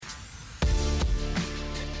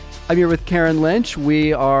I'm here with Karen Lynch.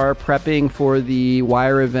 We are prepping for the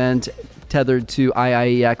Wire event tethered to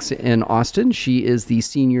IIEX in Austin. She is the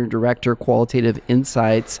Senior Director, Qualitative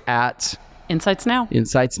Insights at Insights Now.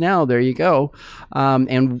 Insights Now. There you go.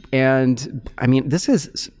 And I mean, it's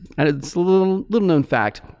a little known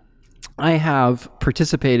fact. I have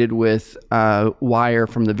participated with Wire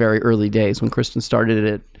from the very early days when Kristen started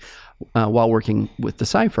it. While working with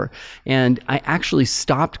Decipher, and I actually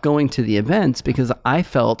stopped going to the events because I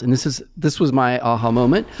felt, and this was my aha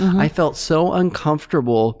moment, I felt so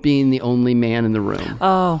uncomfortable being the only man in the room.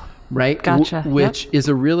 Oh, right, gotcha. Which is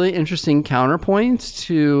a really interesting counterpoint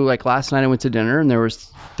to, like, last night I went to dinner and there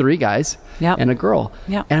was 3 guys and a girl,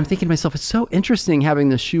 and I'm thinking to myself, it's so interesting having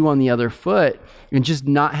the shoe on the other foot and just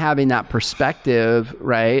not having that perspective,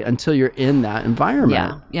 right, until you're in that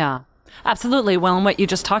environment. Yeah. Absolutely. Well, and what you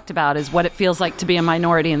just talked about is what it feels like to be a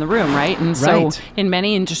minority in the room, right? And so in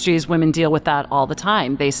many industries, women deal with that all the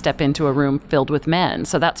time. They step into a room filled with men.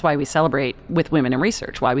 So that's why we celebrate with women in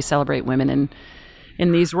research, why we celebrate women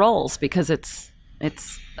in these roles, because it's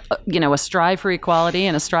a strive for equality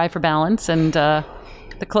and a strive for balance. And the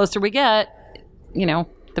closer we get,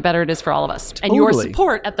 the better it is for all of us. And your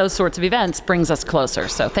support at those sorts of events brings us closer.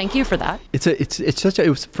 So thank you for that.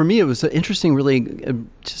 For me, it was an interesting,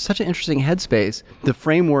 such an interesting headspace. The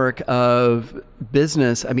framework of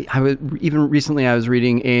business. I mean, I was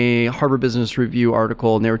reading a Harvard Business Review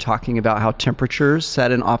article, and they were talking about how temperatures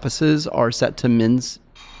set in offices are set to men's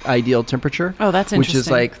ideal temperature. Oh, that's interesting. Which is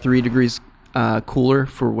like 3 degrees cooler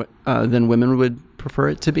than women would prefer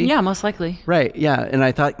it to be. Yeah, most likely. Right. Yeah. And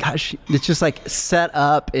I thought, gosh, it's just like set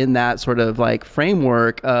up in that sort of like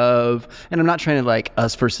framework of, and I'm not trying to like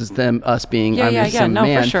us versus them, us being some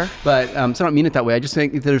man, for sure. But so I don't mean it that way. I just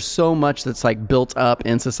think there's so much that's like built up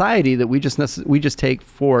in society that we just take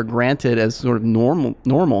for granted as sort of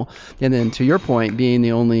normal. And then to your point, being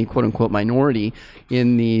the only quote unquote minority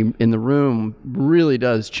in the room really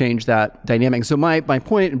does change that dynamic. So my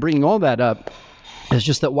point in bringing all that up, it's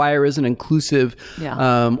just that Wire is an inclusive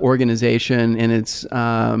organization, and it's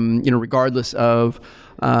regardless of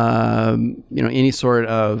any sort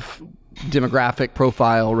of demographic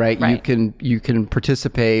profile, right? You can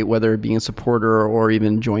participate, whether being a supporter or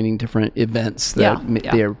even joining different events that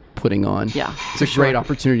they are putting on. Yeah, it's a great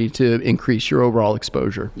opportunity to increase your overall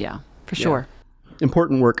exposure. Yeah, for sure.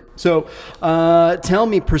 Important work. So tell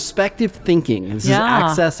me, perspective thinking. This is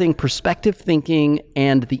accessing perspective thinking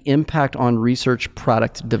and the impact on research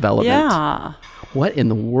product development. Yeah. What in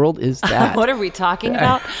the world is that? What are we talking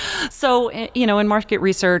about? So, in market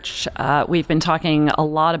research, we've been talking a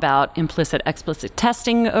lot about implicit, explicit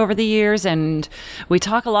testing over the years, and we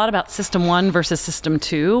talk a lot about system 1 versus system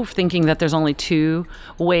 2, thinking that there's only 2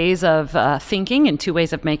 ways of thinking and 2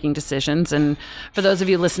 ways of making decisions. And for those of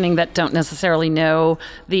you listening that don't necessarily know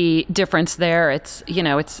the difference there, it's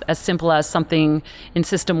as simple as something in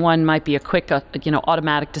system 1 might be a quick,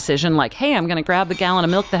 automatic decision, like, hey, I'm going to grab the gallon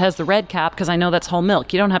of milk that has the red cap because I know that's whole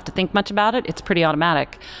milk. You don't have to think much about it. It's pretty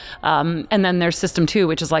automatic. And then there's system 2,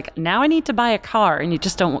 which is like, now I need to buy a car, and you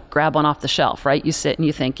just don't grab one off the shelf, right? You sit and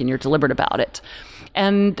you think and you're deliberate about it.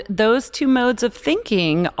 And those 2 modes of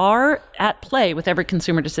thinking are at play with every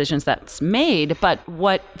consumer decisions that's made, but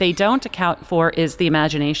what they don't account for is the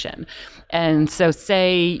imagination. And so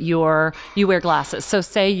say you wear glasses. So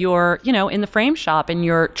say you're, in the frame shop and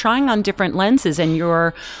you're trying on different lenses and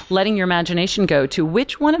you're letting your imagination go to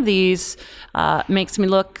which one of these makes me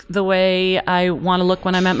look the way I want to look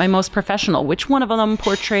when I'm at my most professional. Which one of them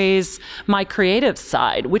portrays my creative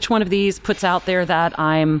side? Which one of these puts out there that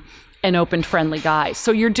I'm an open, friendly guy?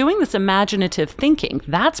 So you're doing this imaginative thinking.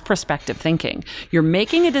 That's perspective thinking. You're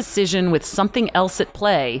making a decision with something else at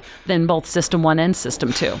play than both system 1 and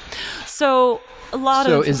system 2. So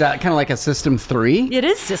is that kind of like a system 3? It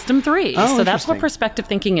is system 3. Oh, so that's what perspective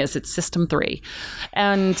thinking is. It's system 3.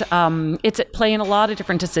 And it's at play in a lot of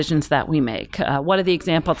different decisions that we make. One of the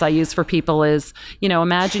examples I use for people is,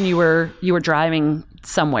 imagine you were driving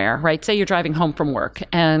somewhere, right? Say you're driving home from work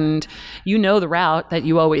and the route that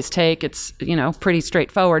you always take. It's, pretty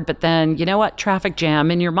straightforward. But then, traffic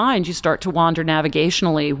jam. In your mind, you start to wander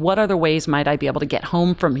navigationally. What other ways might I be able to get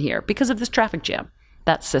home from here because of this traffic jam?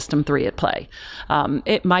 That's system 3 at play.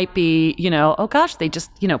 It might be, oh gosh, they just,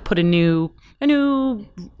 put a new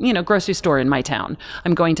grocery store in my town.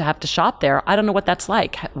 I'm going to have to shop there. I don't know what that's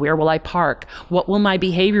like. Where will I park? What will my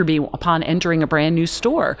behavior be upon entering a brand new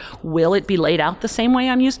store? Will it be laid out the same way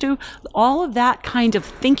I'm used to? All of that kind of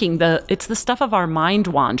thinking, it's the stuff of our mind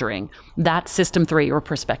wandering. That's system 3 or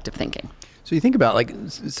perspective thinking. So you think about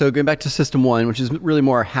so going back to system one, which is really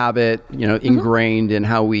more habit, ingrained in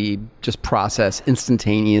how we just process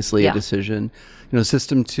instantaneously a decision.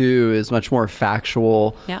 System two is much more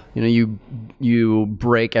factual. Yeah. You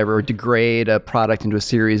break or degrade a product into a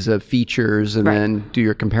series of features and then do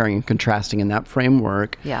your comparing and contrasting in that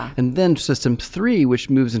framework. Yeah. And then system three, which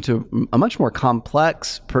moves into a much more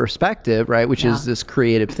complex perspective, right? Which is this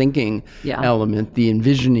creative thinking element, the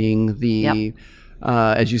envisioning, the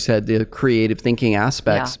as you said, the creative thinking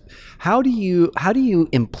aspects. Yeah. How do you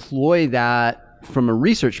employ that from a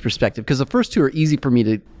research perspective? Because the first two are easy for me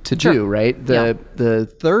to do, right?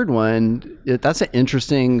 The third one, that's an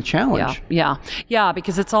interesting challenge. Yeah,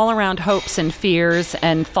 because it's all around hopes and fears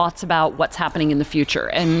and thoughts about what's happening in the future.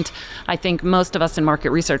 And I think most of us in market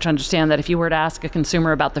research understand that if you were to ask a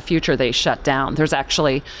consumer about the future, they shut down. There's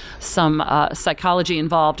actually some psychology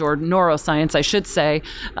involved, or neuroscience, I should say,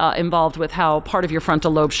 involved with how part of your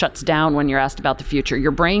frontal lobe shuts down when you're asked about the future.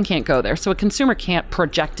 Your brain can't go there. So a consumer can't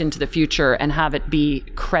project into the future and have it be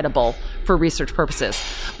credible for research purposes.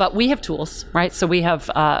 But we have tools, right? So we have,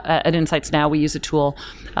 at Insights Now, we use a tool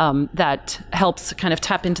that helps kind of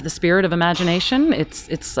tap into the spirit of imagination.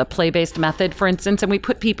 It's a play-based method, for instance, and we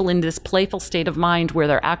put people in this playful state of mind where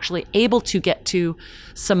they're actually able to get to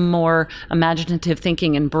some more imaginative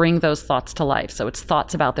thinking and bring those thoughts to life. So it's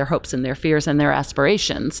thoughts about their hopes and their fears and their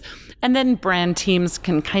aspirations. And then brand teams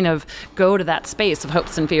can kind of go to that space of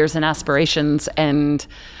hopes and fears and aspirations and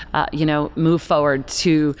move forward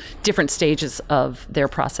to different stages of their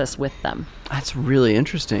process with them. That's really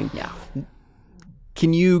interesting. Yeah.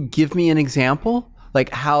 Can you give me an example? Like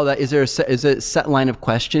how that, is it a set line of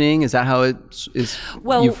questioning? Is that how it is?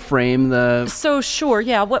 Well, you frame the... So sure,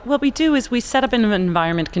 yeah. What we do is we set up an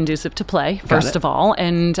environment conducive to play, first of all.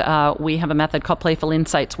 And we have a method called Playful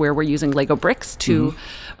Insights where we're using Lego bricks to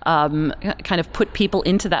kind of put people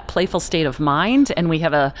into that playful state of mind. And we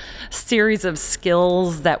have a series of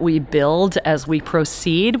skills that we build as we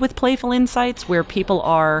proceed with Playful Insights, where people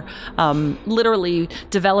are literally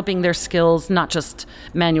developing their skills, not just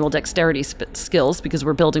manual dexterity skills, because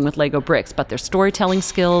we're building with Lego bricks, but their storytelling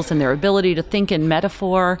skills and their ability to think in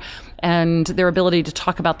metaphor and their ability to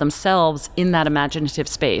talk about themselves in that imaginative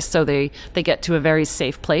space. So they get to a very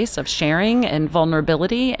safe place of sharing and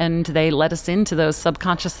vulnerability, and they let us into those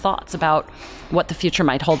subconscious thoughts about what the future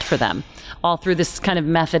might hold for them, all through this kind of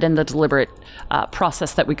method and the deliberate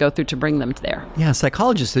process that we go through to bring them there. Yeah,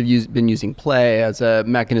 psychologists have been using play as a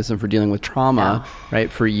mechanism for dealing with trauma,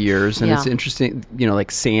 right, for years. And it's interesting,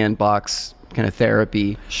 like sandbox kind of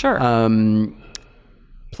therapy. Sure.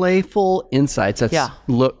 Playful Insights, that's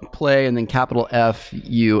play and then capital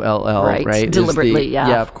F-U-L-L, right? Deliberately,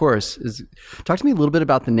 Yeah, of course. Talk to me a little bit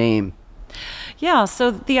about the name. Yeah,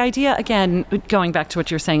 so the idea, again, going back to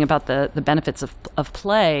what you're saying about the benefits of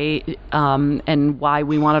play and why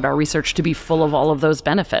we wanted our research to be full of all of those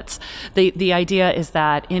benefits. The idea is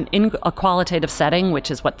that in a qualitative setting,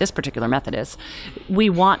 which is what this particular method is, we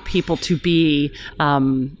want people to be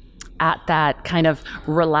at that kind of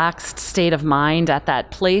relaxed state of mind, at that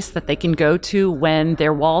place that they can go to when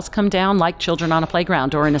their walls come down, like children on a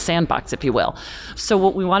playground or in a sandbox, if you will. So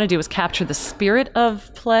what we want to do is capture the spirit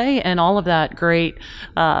of play and all of that great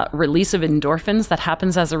release of endorphins that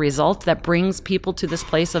happens as a result that brings people to this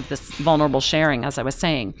place of this vulnerable sharing, as I was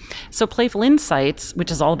saying. So Playful Insights, which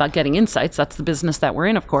is all about getting insights, that's the business that we're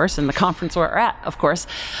in, of course, and the conference we're at, of course.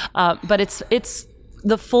 But it's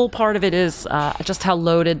the full part of it is just how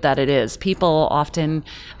loaded that it is. People often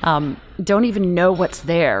don't even know what's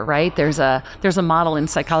there, right? There's a model in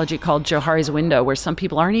psychology called Johari's window, where some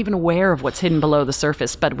people aren't even aware of what's hidden below the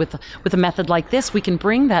surface. But with a method like this, we can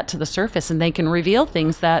bring that to the surface, and they can reveal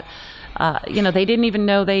things that they didn't even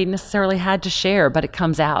know they necessarily had to share, but it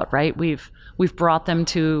comes out, right? We've brought them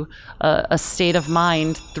to a state of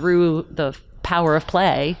mind through the power of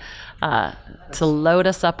play to load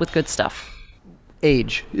us up with good stuff.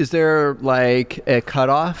 Age, is there like a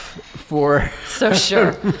cutoff for? So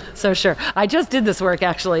sure. I just did this work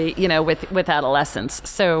actually, with adolescents.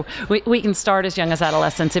 So we can start as young as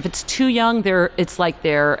adolescents. If it's too young, it's like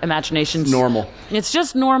their imagination's normal. It's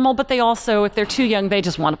just normal, but they also, if they're too young,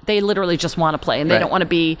 they literally just want to play, and they don't want to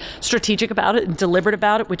be strategic about it and deliberate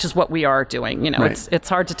about it, which is what we are doing. It's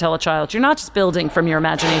hard to tell a child you're not just building from your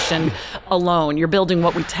imagination alone. You're building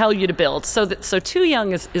what we tell you to build. So too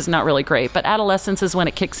young is not really great, but adolescents adolescence is when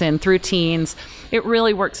it kicks in, through teens. It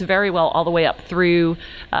really works very well all the way up through,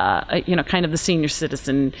 kind of the senior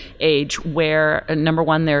citizen age, where number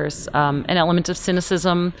one, there's an element of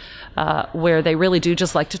cynicism, where they really do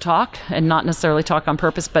just like to talk and not necessarily talk on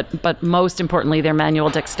purpose, but most importantly, their manual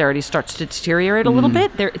dexterity starts to deteriorate a little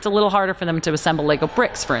bit. It's a little harder for them to assemble Lego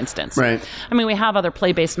bricks, for instance. Right. I mean, we have other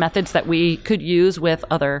play-based methods that we could use with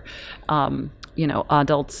other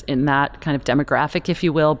adults in that kind of demographic, if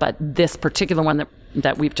you will, but this particular one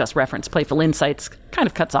that we've just referenced, Playful Insights, kind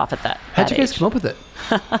of cuts off at that How'd you guys age. come up with it?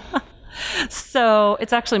 So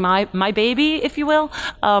it's actually my baby, if you will.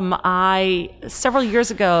 Several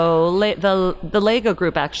years ago, the Lego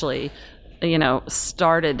group actually,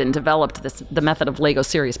 started and developed the method of Lego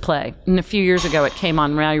Serious Play. And a few years ago, it came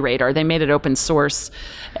on my radar. They made it open source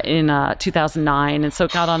in 2009, and so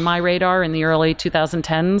it got on my radar in the early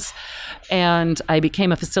 2010s. And I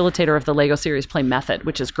became a facilitator of the Lego Serious Play method,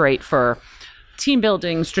 which is great for team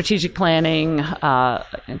building, strategic planning,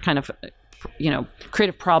 and kind of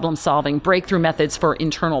creative problem solving, breakthrough methods for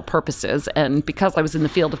internal purposes. And because I was in the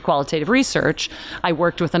field of qualitative research, I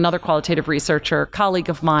worked with another qualitative researcher, colleague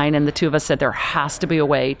of mine, and the two of us said there has to be a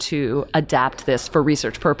way to adapt this for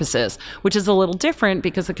research purposes, which is a little different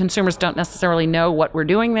because the consumers don't necessarily know what we're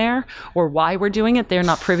doing there or why we're doing it. They're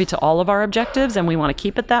not privy to all of our objectives, and we want to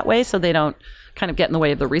keep it that way so they don't kind of get in the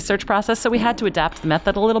way of the research process. So we had to adapt the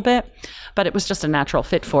method a little bit, but it was just a natural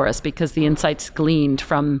fit for us because the insights gleaned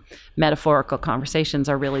from metaphorical conversations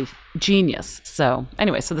are really genius. So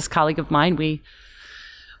anyway, so this colleague of mine, we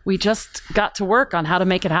just got to work on how to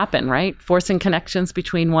make it happen, right? Forcing connections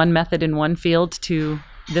between one method in one field to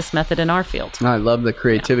this method in our field. I love the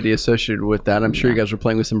creativity associated with that. I'm sure you guys were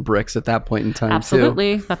playing with some bricks at that point in time.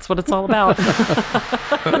 Absolutely. Too. That's what it's all about.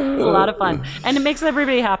 It's a lot of fun. And it makes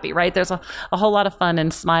everybody happy, right? There's a whole lot of fun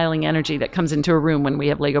and smiling energy that comes into a room when we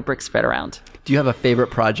have Lego bricks spread around. Do you have a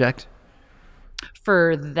favorite project?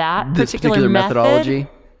 For that This particular methodology?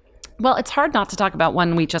 Well, it's hard not to talk about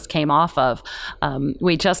one we just came off of.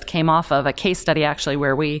 We just came off of a case study, actually,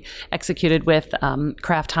 where we executed with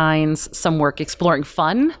Kraft Heinz some work exploring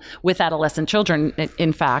fun with adolescent children,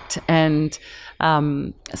 in fact. And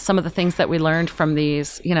some of the things that we learned from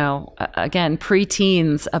these, again,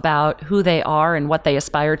 preteens about who they are and what they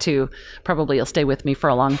aspire to probably will stay with me for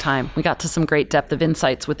a long time. We got to some great depth of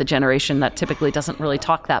insights with a generation that typically doesn't really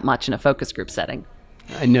talk that much in a focus group setting.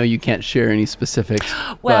 I know you can't share any specifics,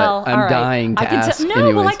 well, but I'm dying to ask.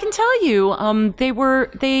 Well, I can tell you.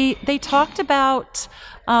 They talked about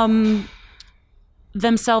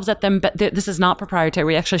themselves at them. But this is not proprietary.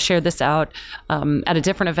 We actually shared this out at a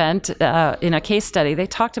different event in a case study. They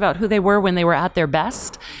talked about who they were when they were at their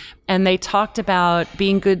best. And they talked about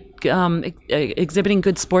being good, exhibiting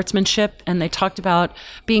good sportsmanship. And they talked about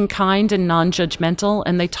being kind and non-judgmental.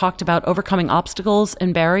 And they talked about overcoming obstacles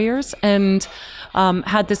and barriers. And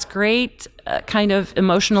had this great kind of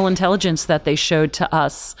emotional intelligence that they showed to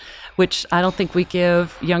us, which I don't think we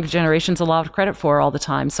give younger generations a lot of credit for all the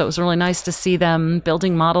time. So it was really nice to see them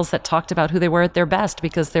building models that talked about who they were at their best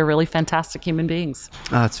because they're really fantastic human beings.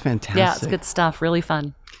 Oh, it's fantastic. Yeah, it's good stuff. Really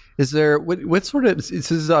fun. Is there, what sort of,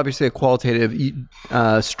 this is obviously a qualitative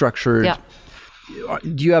structured, yeah.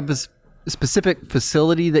 Do you have a specific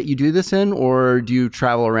facility that you do this in, or do you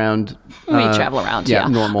travel around? We travel around, yeah.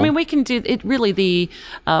 Normal. I mean, we can do it really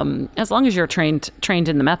as long as you're trained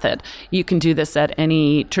in the method, you can do this at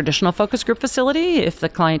any traditional focus group facility. If the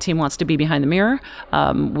client team wants to be behind the mirror,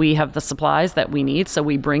 we have the supplies that we need, so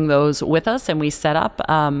we bring those with us and we set up.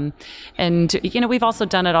 And, we've also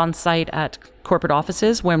done it on site at corporate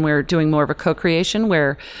offices when we're doing more of a co-creation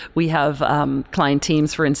where we have client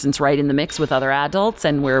teams, for instance, right in the mix with other adults,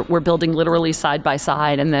 and we're building literally side by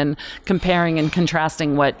side and then comparing and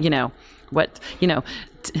contrasting what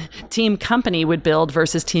team company would build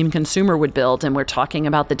versus team consumer would build, and we're talking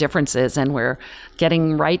about the differences and we're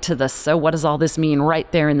getting right to the so what does all this mean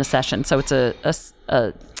right there in the session. So it's a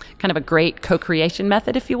kind of a great co-creation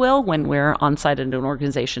method, if you will, when we're on site at an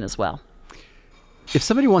organization as well. If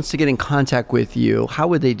somebody wants to get in contact with you, how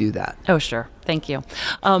would they do that? Oh, sure. Thank you.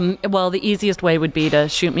 Well, the easiest way would be to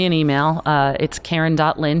shoot me an email. It's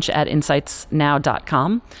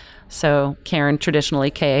karen.lynch@insightsnow.com. So Karen,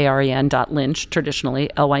 traditionally, Karen.Lynch, traditionally,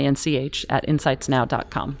 Lynch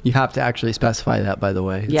 @insightsnow.com. You have to actually specify that, by the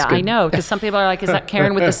way. It's yeah, good. I know, because some people are like, is that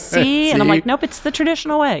Karen with a C? And I'm like, nope, it's the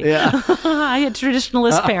traditional way. Yeah. I had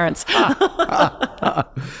traditionalist parents.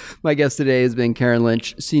 My guest today has been Karen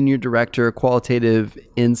Lynch, Senior Director, Qualitative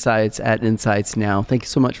Insights at Insights Now. Thank you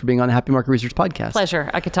so much for being on the Happy Market Research Podcast.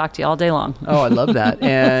 Pleasure. I could talk to you all day long. Oh, I love that.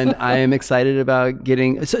 And I am excited about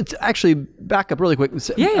getting... So actually, back up really quick.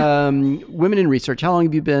 Yeah. Women in Research. How long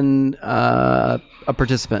have you been a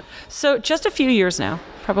participant? So just a few years now,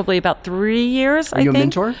 probably about 3 years, I think. Are you a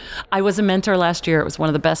mentor? I was a mentor last year. It was one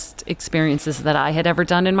of the best experiences that I had ever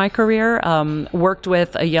done in my career. Worked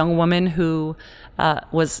with a young woman who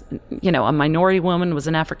was, a minority woman, was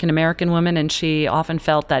an African-American woman, and she often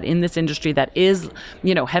felt that in this industry that is,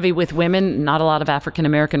 heavy with women, not a lot of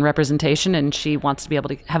African-American representation, and she wants to be able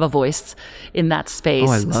to have a voice in that space.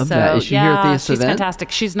 Oh, I love that. Is she here at this she's event?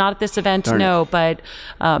 Fantastic. She's not at this event, Darn no, but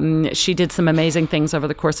she did some amazing things over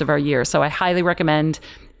the course of our year. So I highly recommend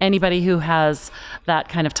anybody who has that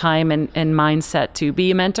kind of time and mindset to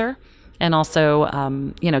be a mentor and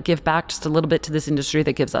also, give back just a little bit to this industry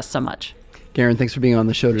that gives us so much. Karen, thanks for being on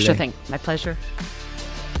the show today. Sure thing. My pleasure.